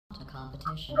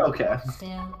competition. Okay.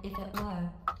 Still, if it were,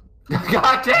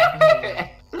 God damn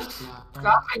it! it's not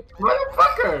Stop it,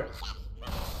 motherfucker!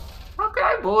 How can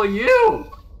I bully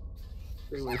you?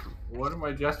 Stay away from me. What am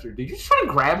I gesturing? Did you just try to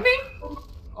grab me?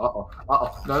 Uh-oh.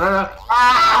 Uh-oh. No, no, no.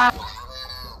 Ah!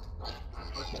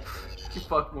 You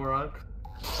fuck moron.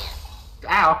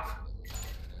 Ow.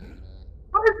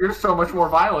 You're so much more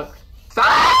violent.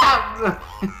 Stop!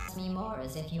 Ask me more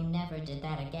as if you never did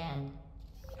that again.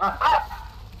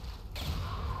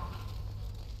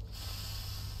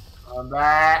 I'm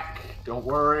back. Don't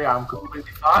worry, I'm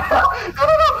completely fine. No,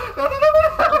 no, no, no, no,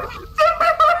 no, no.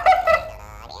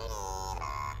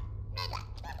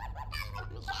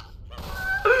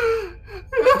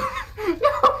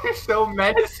 No, you're so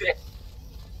menacing.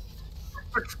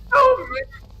 You're so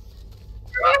menacing.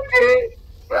 Crouching.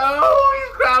 No,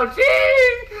 he's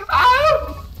crouching.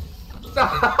 Oh,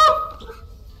 stop.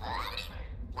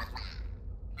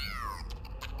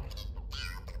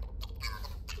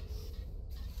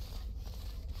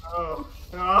 Oh,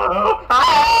 no.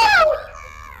 Ah!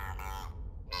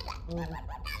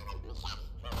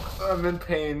 I'm in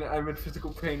pain. I'm in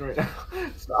physical pain right now.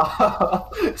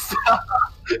 Stop. Stop.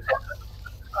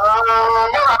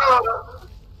 Ah!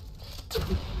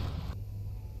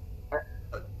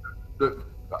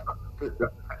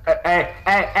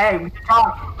 Hey, we can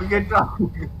talk. We can talk.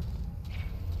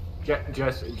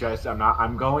 Just,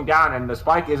 I'm going down and the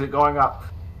spike isn't going up.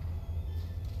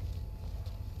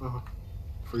 Oh,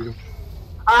 freedom.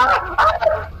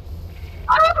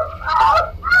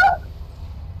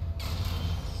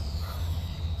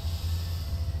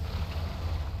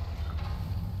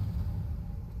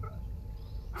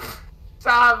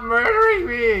 Stop murdering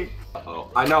me!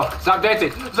 Uh-oh. I know. Stop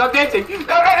dancing! Stop dancing! No, no, no,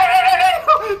 no,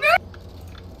 no, no!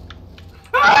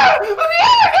 Ah!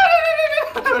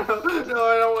 No,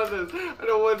 I don't want this. I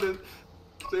don't want this.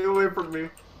 Stay away from me.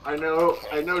 I know,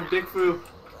 Dick Fu.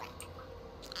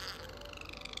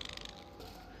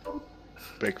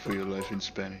 Beg for your life in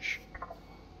Spanish.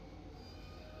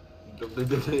 I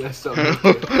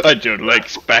I don't like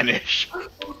Spanish.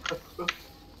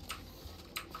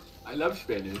 I love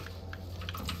Spanish.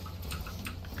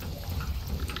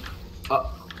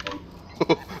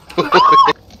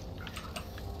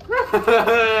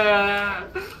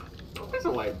 There's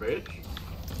a white bitch.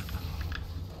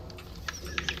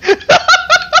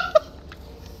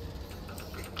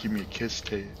 Give me a kiss,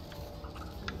 Tay.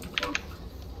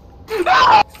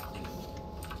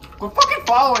 Quit fucking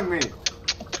following me!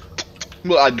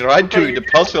 Well, I tried doing the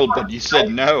puzzle, but you said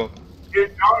no. You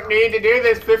don't need to do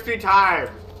this 50 times!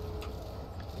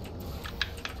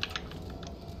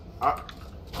 I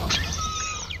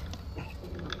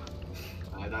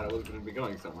thought it was going to be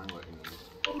going somewhere.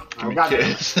 Give me a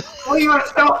kiss. Oh, you are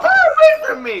so far away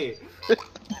from me!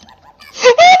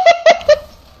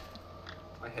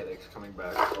 My headache's coming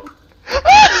back.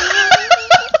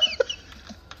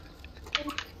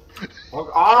 Fuck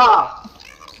off!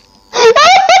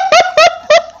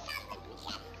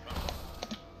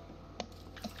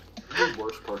 You're the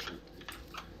worst person.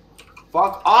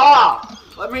 Fuck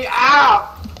off! Let me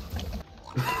out!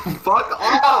 Fuck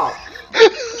off!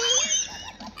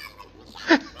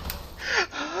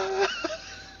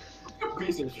 You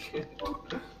piece of shit.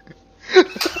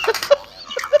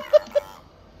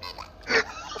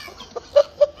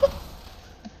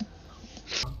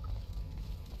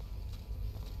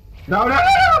 No, no,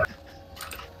 no!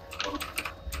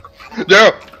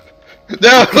 No!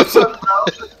 No! You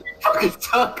fucking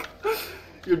suck!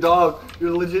 You're a dog. You're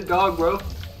a legit dog, bro.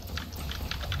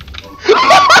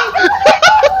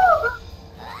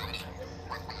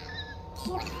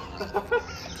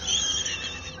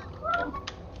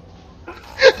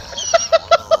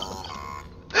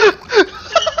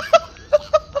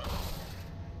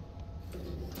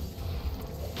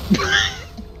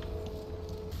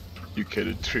 You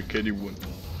can't trick anyone.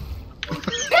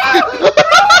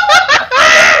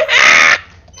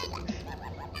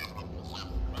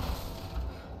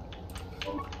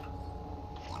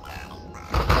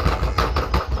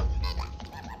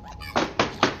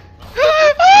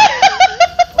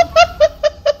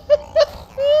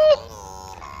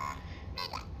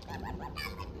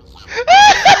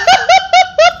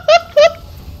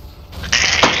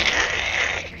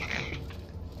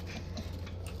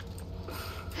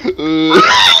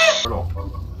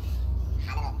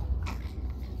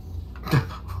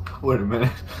 Wait a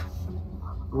minute.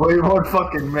 Wait 1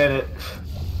 fucking minute.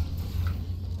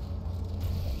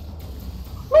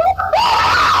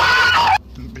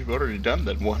 We've already done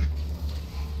that one.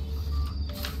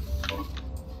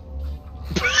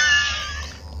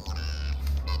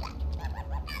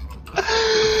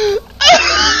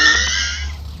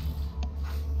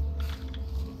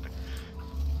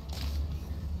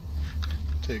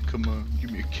 Hey, come on,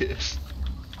 give me a kiss.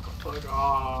 Fuck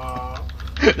off.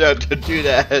 No, don't do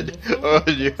that. Oh,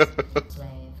 no.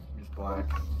 Slave. He's black.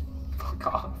 Fuck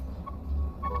off.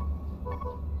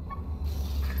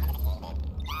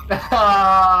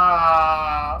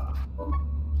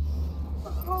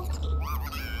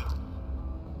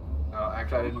 Oh,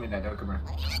 actually, I didn't mean that. Don't come here.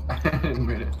 I didn't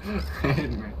mean it. I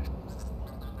didn't mean it.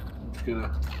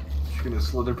 I'm just gonna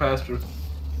slither past her.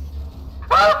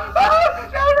 Ah! Ah!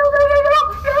 No! No! No! No! No! No!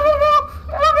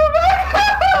 No! No! No!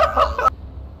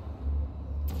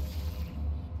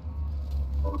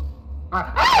 Ah!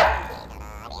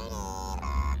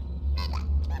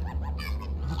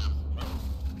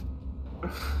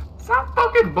 Stop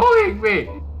fucking bullying me!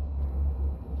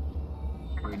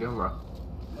 What are you doing, bro?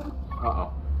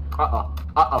 Uh-oh. Uh-oh.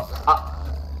 Uh-oh.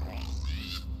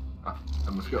 Ah, I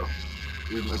must go.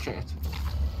 Here's my chance.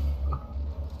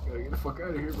 Gotta get the fuck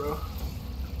out of here, bro.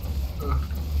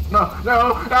 No!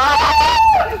 No! Ah!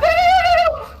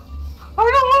 I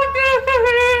don't want this!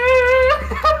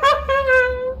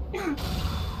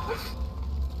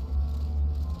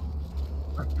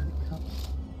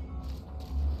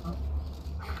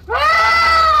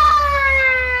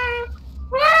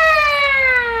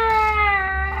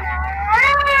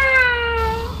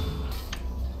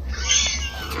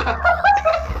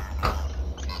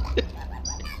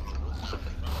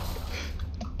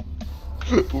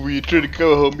 Where you trying to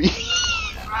go, homie?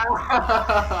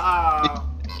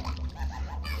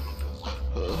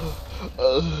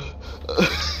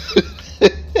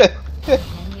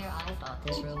 And here I thought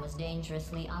this room was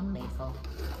dangerously unlethal.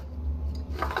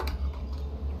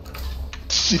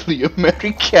 Silly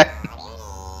American.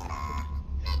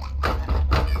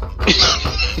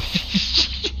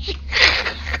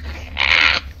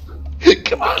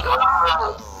 Come on.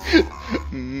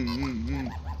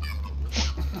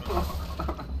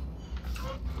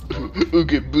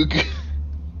 Ooga booga.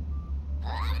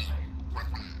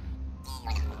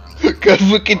 God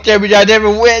fucking tell me I never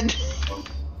win.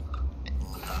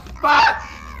 Fuck!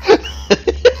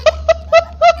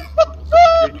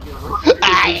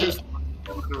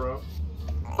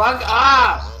 Fuck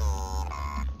off!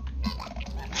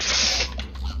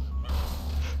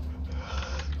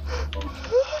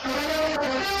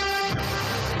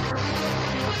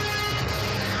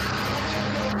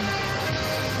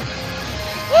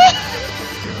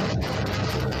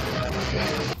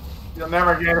 You'll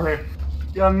never get her.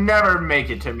 You'll never make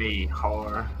it to me,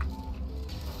 whore.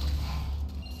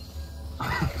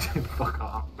 Fuck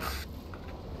off.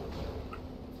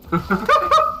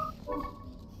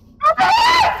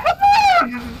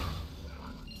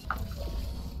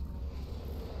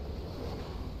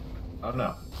 Oh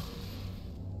no.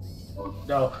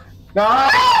 No. No!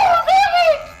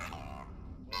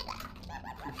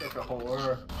 You're such a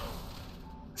whore.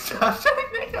 Stop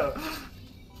saying Nico!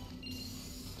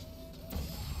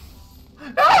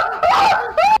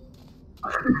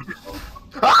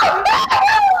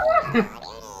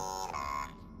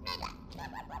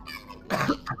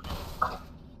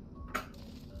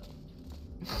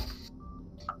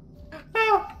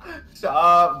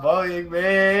 Stop bullying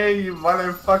me, you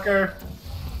motherfucker!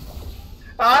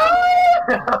 Ah!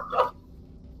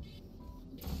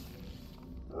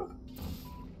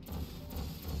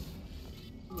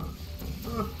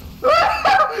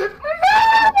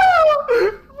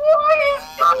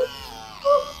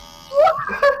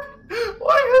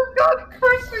 Why has God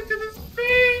cursed me to this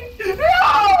being? No!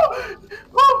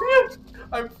 Oh yes!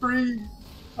 I'm free!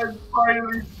 I'm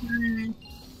finally free!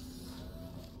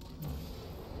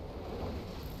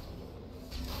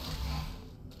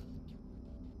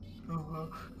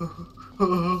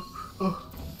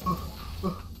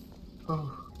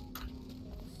 Oh.